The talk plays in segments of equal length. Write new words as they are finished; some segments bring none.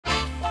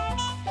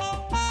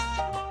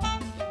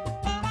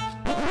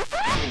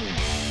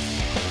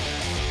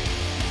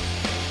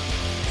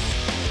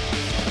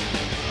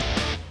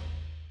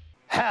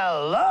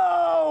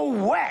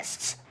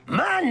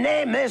My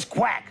name is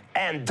Quack,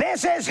 and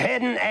this is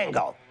Hidden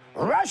Angle.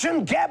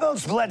 Russian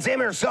Goebbels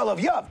Vladimir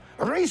Solovyov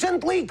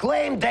recently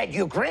claimed that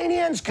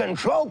Ukrainians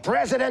control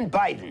President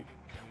Biden.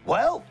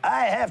 Well,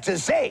 I have to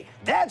say,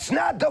 that's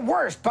not the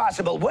worst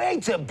possible way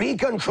to be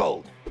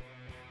controlled.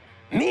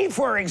 Me,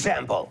 for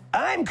example,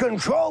 I'm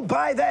controlled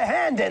by the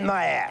hand in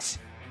my ass.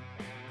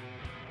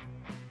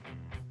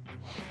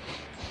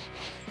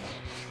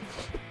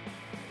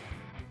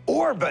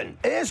 Orban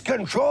is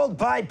controlled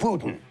by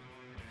Putin.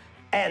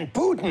 And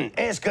Putin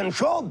is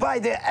controlled by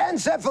the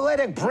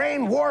encephalitic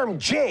brain-worm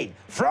Jade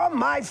from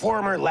my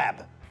former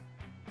lab.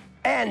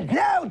 And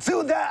now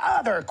to the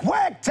other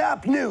Quack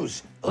Top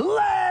news.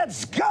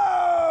 Let's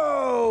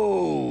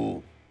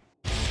go!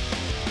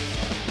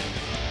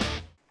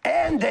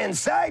 End in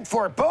sight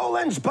for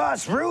Poland's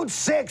bus route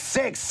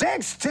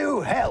 666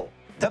 to hell.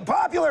 The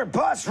popular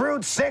bus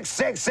route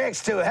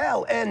 666 to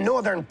hell in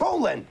northern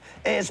Poland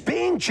is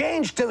being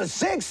changed to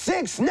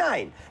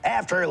 669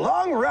 after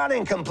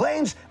long-running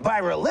complaints by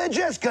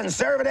religious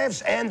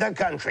conservatives in the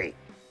country.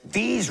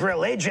 These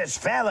religious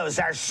fellows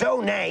are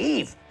so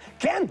naive.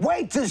 Can't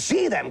wait to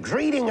see them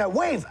greeting a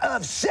wave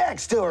of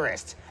sex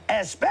tourists,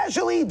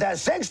 especially the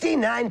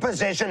 69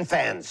 position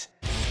fans.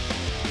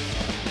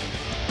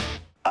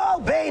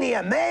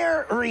 Albania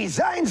mayor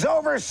resigns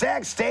over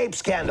sex tape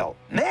scandal.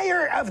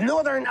 Mayor of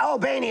northern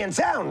Albanian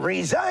town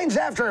resigns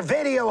after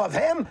video of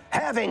him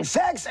having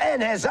sex in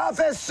his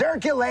office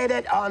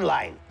circulated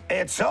online.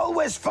 It's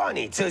always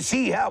funny to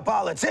see how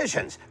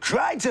politicians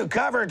try to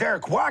cover their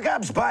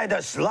quack-ups by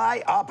the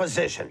sly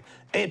opposition.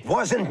 It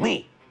wasn't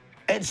me.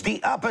 It's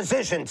the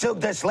opposition took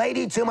this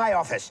lady to my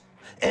office,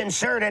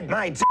 inserted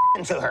my d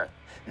into her,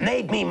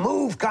 made me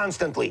move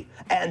constantly,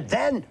 and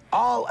then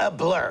all a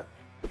blur.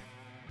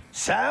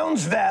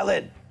 Sounds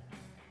valid.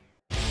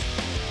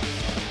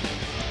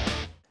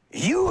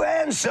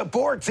 UN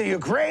support to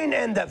Ukraine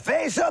in the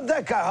face of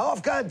the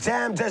Kakhovka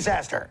Dam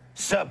disaster.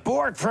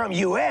 Support from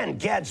UN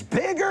gets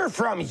bigger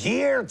from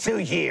year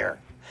to year.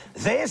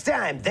 This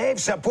time, they've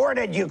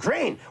supported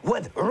Ukraine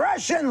with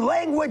Russian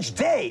Language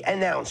Day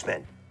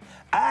announcement.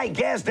 I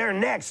guess their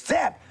next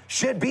step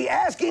should be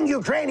asking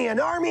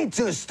Ukrainian army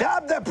to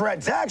stop the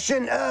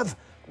production of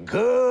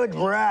good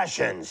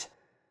Russians.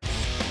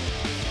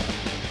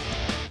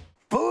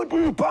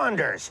 Putin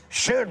ponders,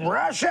 should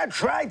Russia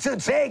try to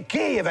take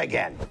Kyiv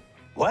again?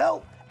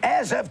 Well,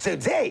 as of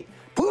today,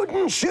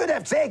 Putin should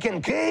have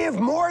taken Kyiv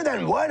more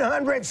than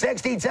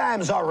 160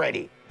 times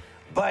already.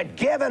 But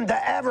given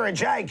the average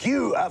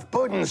IQ of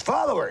Putin's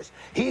followers,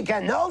 he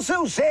can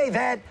also say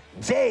that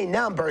day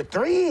number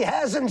 3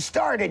 hasn't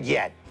started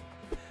yet.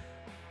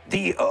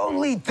 The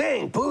only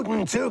thing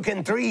Putin took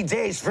in 3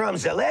 days from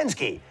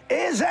Zelensky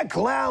is a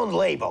clown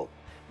label.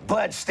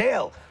 But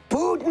still,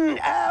 Putin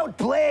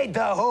outplayed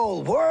the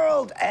whole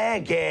world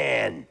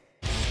again.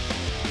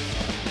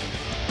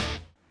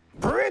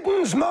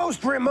 Britain's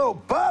most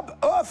remote pub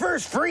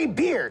offers free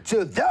beer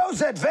to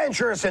those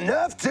adventurous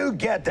enough to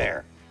get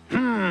there.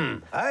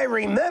 I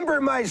remember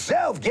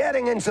myself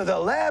getting into the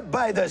lab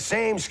by the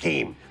same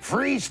scheme.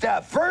 Free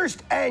stuff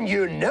first, and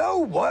you know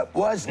what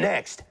was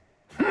next.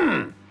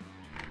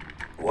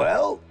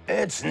 Well,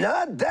 it's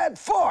not that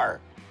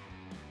far.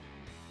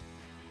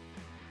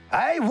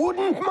 I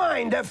wouldn't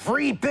mind a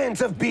free pint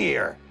of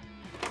beer.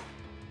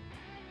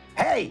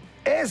 Hey,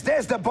 is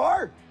this the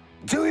bar?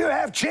 Do you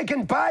have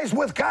chicken pies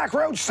with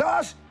cockroach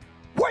sauce?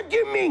 What do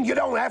you mean you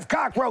don't have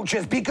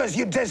cockroaches because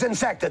you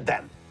disinfected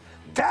them?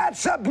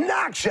 That's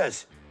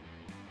obnoxious.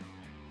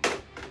 F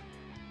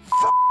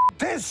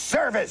this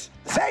service.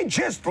 They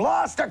just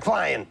lost a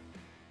client.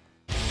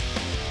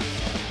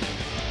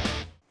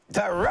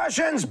 The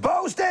Russians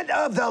boasted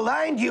of the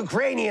lined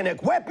Ukrainian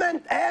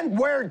equipment and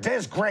were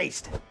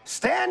disgraced.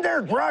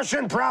 Standard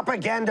Russian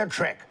propaganda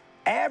trick.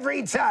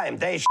 Every time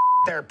they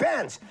their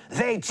pants,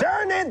 they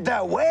turn it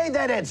the way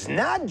that it's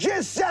not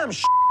just some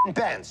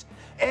pants.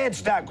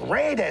 It's the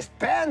greatest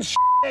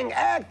pants-shitting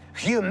act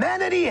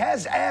humanity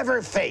has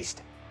ever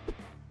faced.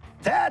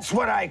 That's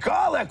what I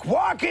call a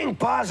quacking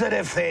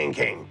positive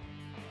thinking.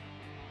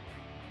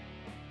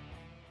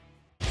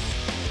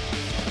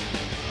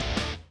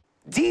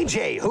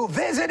 DJ, who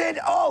visited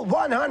all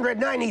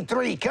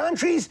 193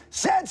 countries,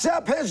 sets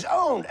up his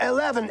own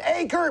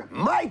 11-acre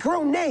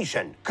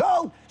micronation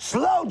called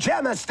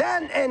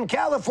Slow-Jemistan in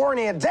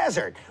California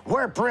desert,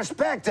 where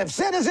prospective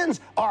citizens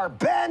are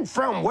banned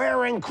from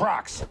wearing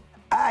Crocs.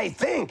 I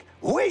think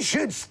we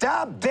should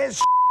stop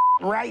this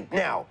right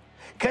now,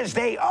 because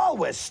they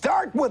always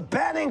start with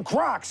banning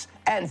Crocs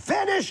and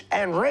finish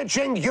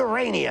enriching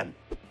uranium.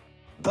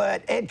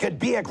 But it could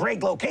be a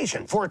great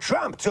location for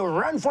Trump to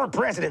run for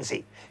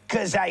presidency,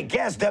 because I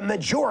guess the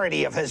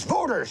majority of his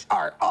voters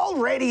are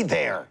already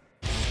there.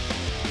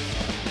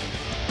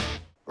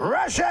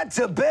 Russia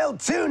to build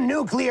 2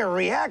 nuclear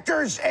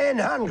reactors in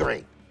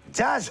Hungary.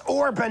 Does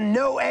Orban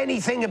know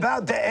anything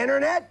about the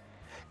internet?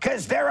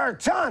 Because there are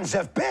tons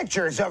of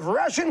pictures of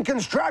Russian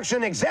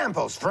construction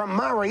examples from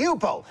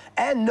Mariupol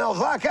and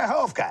Nova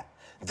Kakhovka.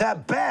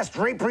 the best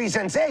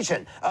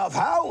representation of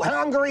how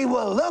Hungary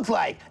will look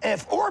like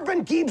if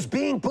Orban keeps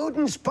being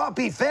Putin's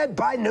puppy fed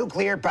by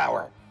nuclear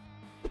power.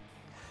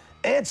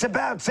 It's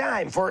about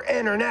time for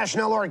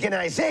international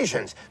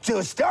organizations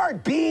to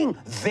start being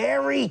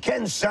very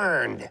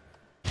concerned.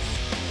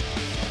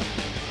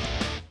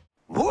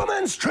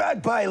 Woman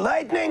struck by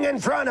lightning in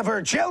front of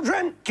her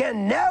children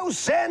can now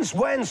sense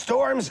when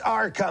storms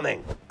are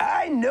coming.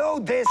 I know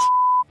this.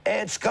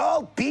 It's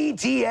called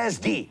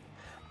PTSD.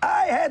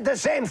 I had the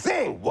same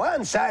thing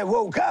once I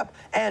woke up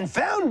and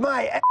found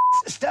my ass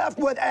stuffed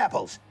with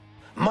apples.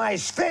 My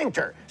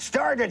sphincter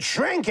started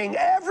shrinking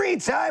every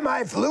time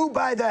I flew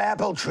by the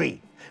apple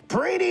tree.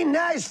 Pretty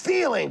nice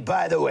feeling,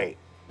 by the way.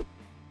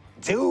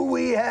 Do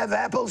we have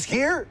apples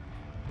here?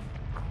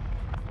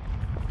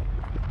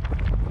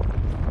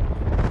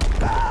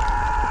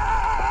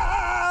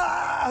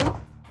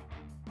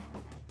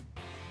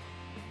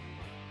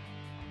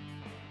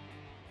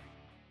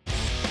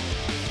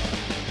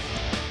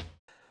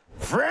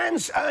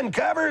 France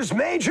uncovers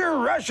major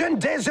Russian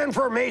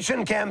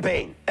disinformation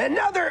campaign.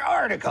 Another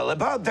article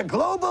about the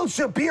global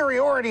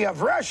superiority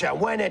of Russia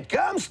when it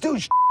comes to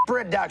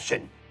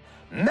production.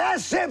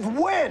 Massive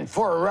win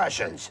for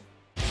Russians.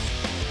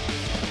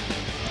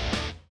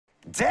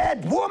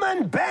 Dead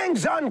woman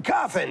bangs on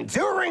coffin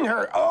during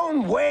her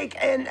own wake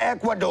in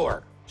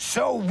Ecuador.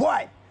 So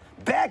what?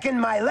 Back in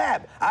my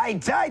lab, I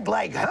died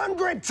like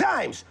 100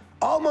 times,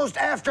 almost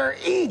after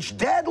each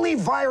deadly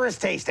virus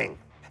tasting.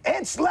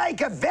 It's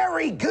like a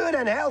very good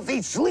and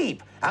healthy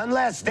sleep,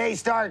 unless they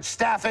start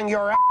stuffing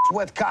your ass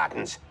with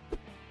cottons.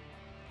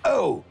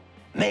 Oh,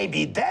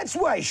 maybe that's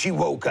why she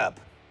woke up.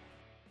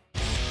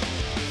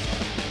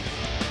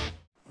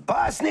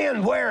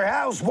 Bosnian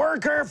warehouse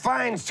worker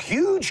finds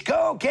huge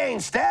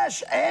cocaine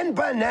stash and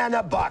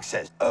banana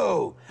boxes.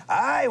 Oh,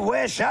 I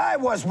wish I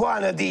was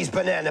one of these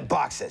banana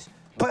boxes.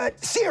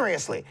 But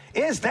seriously,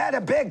 is that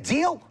a big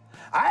deal?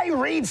 I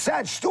read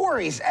such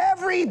stories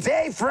every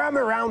day from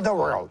around the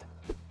world.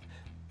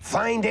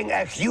 Finding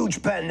a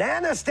huge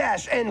banana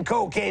stash in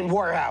cocaine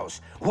warehouse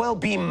will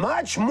be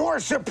much more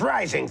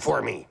surprising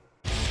for me.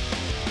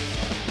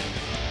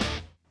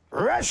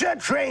 Russia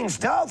trains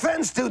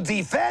dolphins to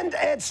defend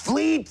its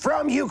fleet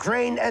from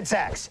Ukraine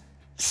attacks.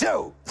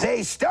 So,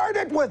 they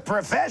started with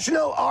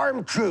professional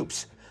armed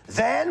troops,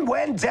 then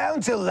went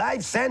down to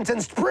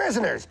life-sentenced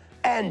prisoners,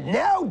 and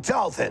now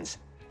dolphins.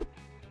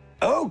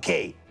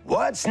 Okay,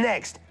 what's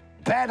next?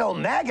 Battle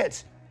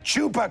maggots?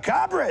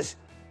 Chupacabras?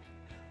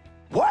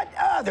 What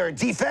other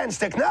defense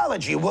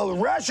technology will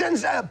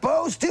Russians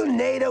oppose to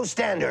NATO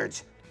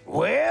standards?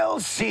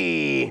 We'll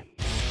see.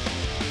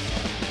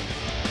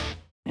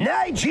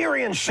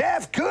 Nigerian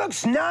chef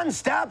cooks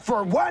non-stop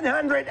for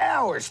 100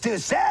 hours to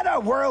set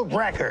a world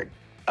record.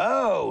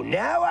 Oh,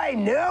 now I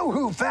know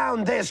who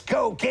found this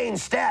cocaine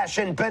stash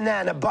in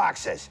banana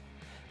boxes.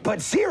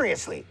 But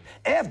seriously,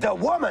 if the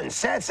woman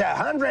sets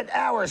 100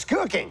 hours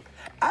cooking,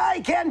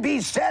 I can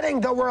be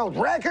setting the world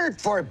record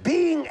for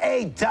being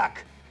a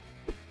duck.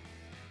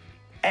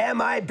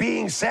 Am I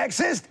being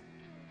sexist?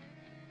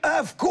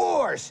 Of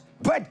course,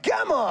 but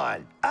come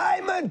on,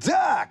 I'm a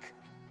duck.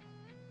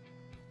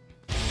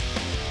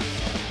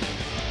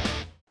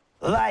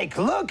 Like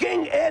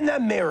looking in a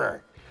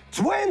mirror.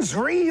 Twins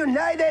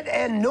reunited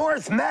in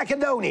North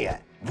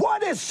Macedonia.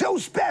 What is so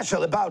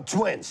special about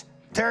twins?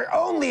 Their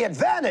only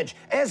advantage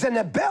is an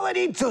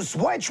ability to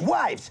switch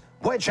wives,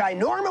 which I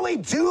normally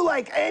do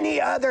like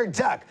any other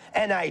duck,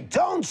 and I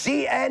don't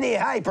see any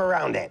hype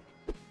around it.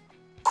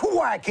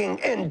 Quacking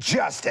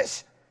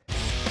injustice.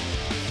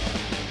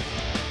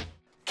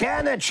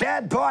 Can a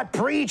chatbot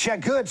preach a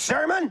good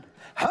sermon?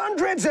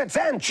 Hundreds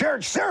attend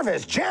church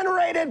service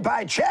generated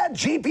by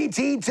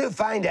ChatGPT to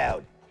find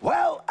out.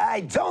 Well,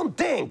 I don't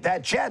think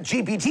that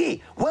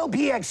ChatGPT will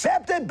be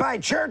accepted by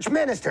church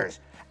ministers,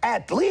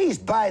 at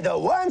least by the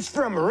ones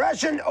from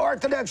Russian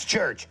Orthodox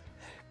Church.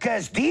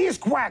 Because these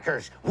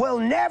quackers will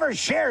never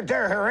share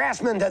their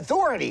harassment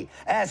authority,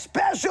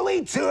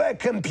 especially to a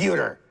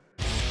computer.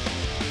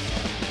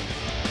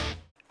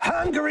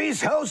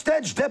 Hungary's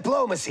hostage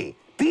diplomacy.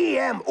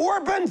 PM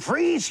Orban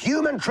frees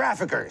human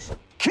traffickers.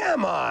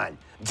 Come on,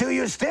 do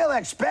you still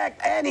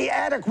expect any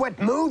adequate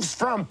moves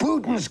from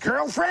Putin's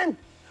girlfriend?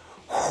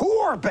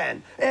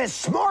 Orban is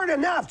smart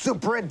enough to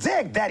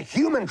predict that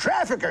human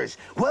traffickers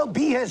will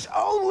be his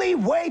only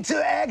way to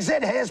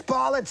exit his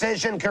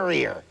politician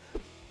career.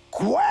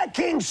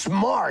 Quacking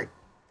smart.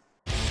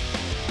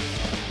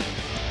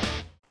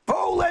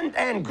 Poland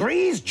and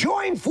Greece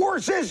join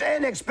forces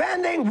in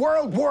expanding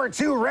World War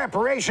II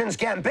reparations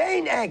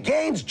campaign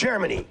against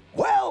Germany.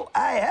 Well,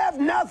 I have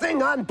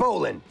nothing on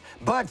Poland,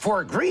 but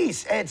for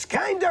Greece, it's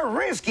kinda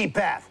risky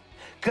path,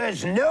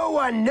 because no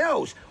one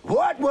knows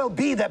what will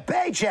be the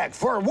paycheck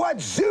for what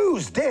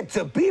Zeus did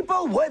to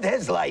people with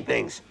his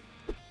lightnings.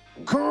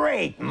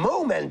 Great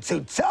moment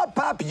to top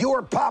up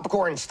your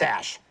popcorn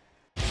stash.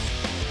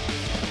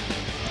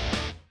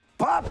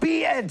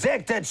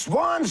 Puppy-addicted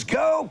swans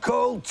go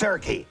cold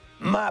turkey.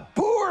 My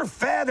poor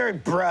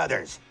feathered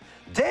brothers.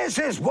 This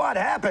is what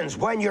happens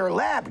when your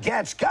lab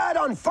gets caught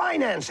on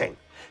financing.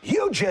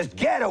 You just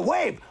get a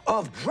wave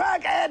of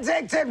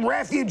drug-addicted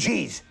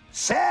refugees.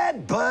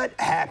 Sad but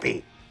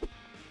happy.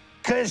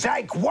 'Cause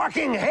I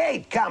fucking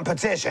hate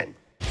competition.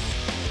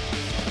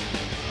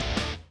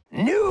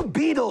 New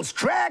Beatles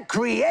track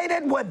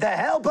created with the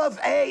help of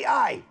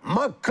AI,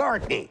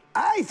 McCartney.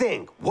 I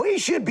think we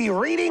should be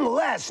reading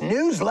less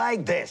news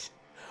like this.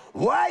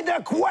 Why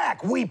the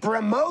quack we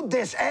promote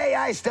this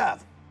AI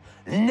stuff?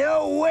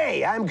 No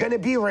way I'm gonna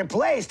be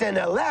replaced in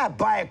a lab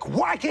by a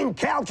quacking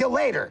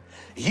calculator.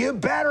 You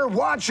better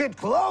watch it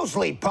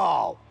closely,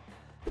 Paul.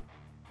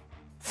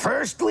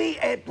 Firstly,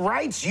 it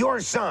writes your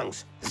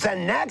songs. The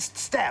next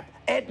step,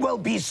 it will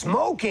be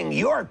smoking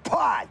your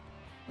pot.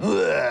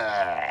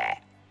 Ugh.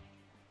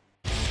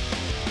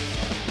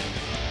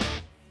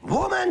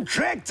 Woman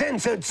tricked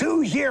into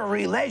 2-year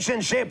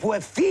relationship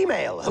with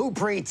female who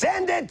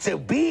pretended to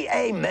be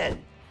a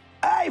man.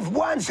 I've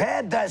once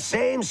had the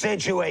same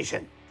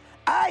situation.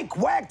 I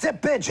quacked a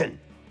pigeon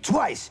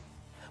twice,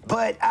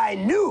 but I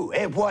knew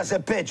it was a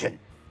pigeon.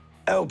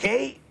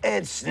 Okay,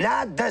 it's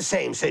not the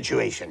same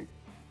situation.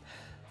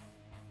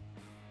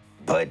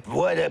 But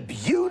what a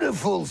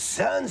beautiful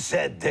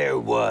sunset there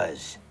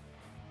was.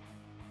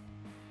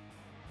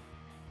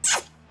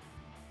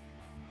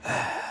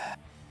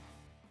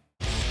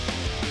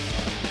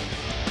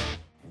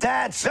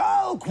 That's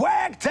all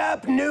quacked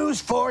up news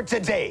for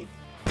today.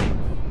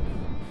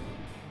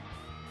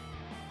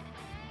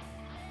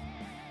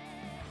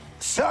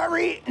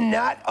 Sorry,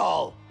 not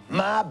all.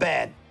 My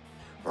bad.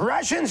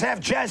 Russians have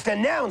just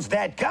announced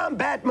that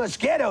combat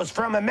mosquitoes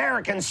from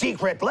American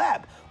secret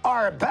lab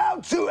are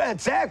about to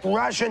attack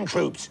Russian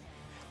troops.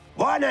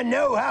 Wanna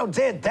know how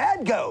did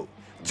that go?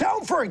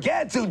 Don't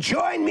forget to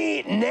join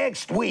me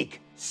next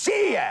week.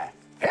 See ya!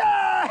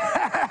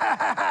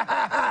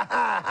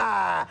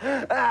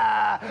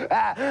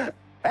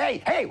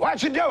 Hey,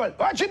 what you doing?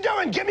 What you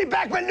doing? Give me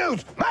back my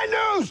news! My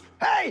news!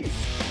 Hey!